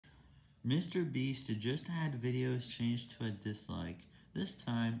Mr. Beast just had videos changed to a dislike. This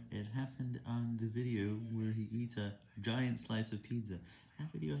time, it happened on the video where he eats a giant slice of pizza.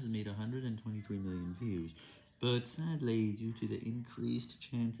 That video has made 123 million views, but sadly, due to the increased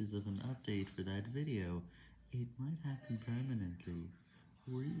chances of an update for that video, it might happen permanently,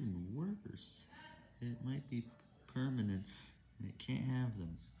 or even worse, it might be permanent and it can't have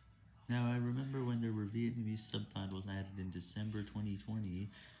them. Now, I remember when there were Vietnamese subtitles added in December 2020,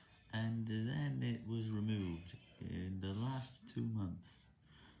 and then it was removed in the last 2 months.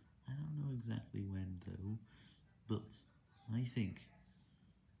 I don't know exactly when though, but I think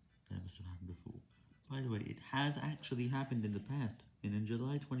that must have happened before. By the way, it has actually happened in the past, and in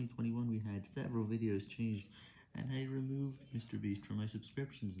July 2021 we had several videos changed, and I removed Mr. Beast from my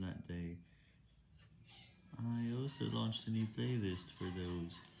subscriptions that day. I also launched a new playlist for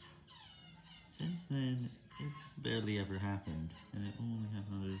those. Since then, it's barely ever happened, and it only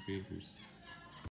happened on other creators.